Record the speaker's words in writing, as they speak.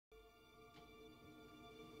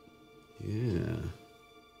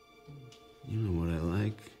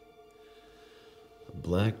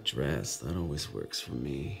black dress. That always works for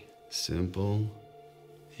me. Simple.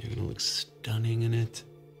 You're gonna look stunning in it.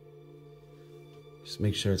 Just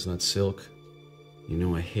make sure it's not silk. You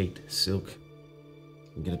know I hate silk.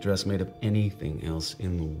 You can get a dress made of anything else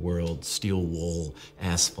in the world. Steel wool,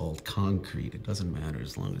 asphalt, concrete. It doesn't matter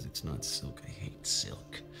as long as it's not silk. I hate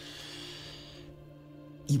silk.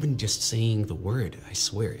 Even just saying the word, I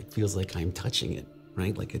swear, it feels like I'm touching it,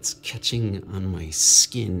 right? Like it's catching on my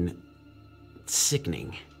skin. It's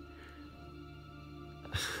sickening.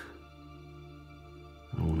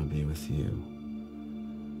 I want to be with you.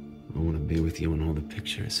 I want to be with you in all the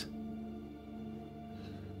pictures.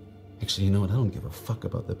 Actually, you know what? I don't give a fuck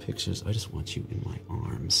about the pictures. I just want you in my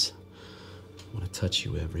arms. I want to touch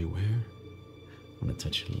you everywhere. I want to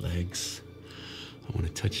touch your legs. I want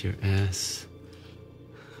to touch your ass.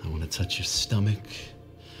 I want to touch your stomach.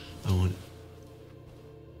 I want...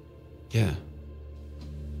 Yeah.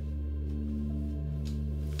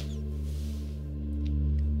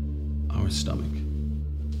 Our stomach.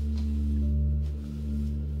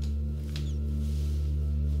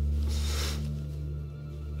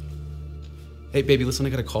 Hey, baby, listen, I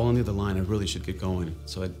got a call on the other line. I really should get going.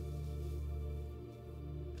 So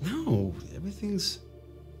No, everything's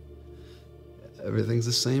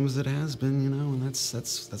the same as it has been, you know, and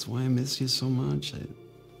that's why I miss you so much.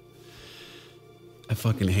 I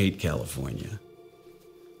fucking hate California.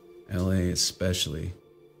 LA especially.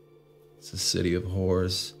 It's a city of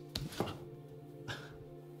whores.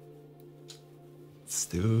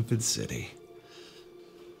 Stupid city.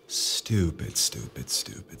 Stupid, stupid,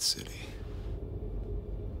 stupid city.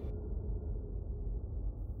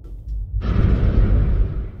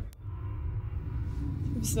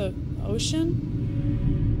 It was the ocean?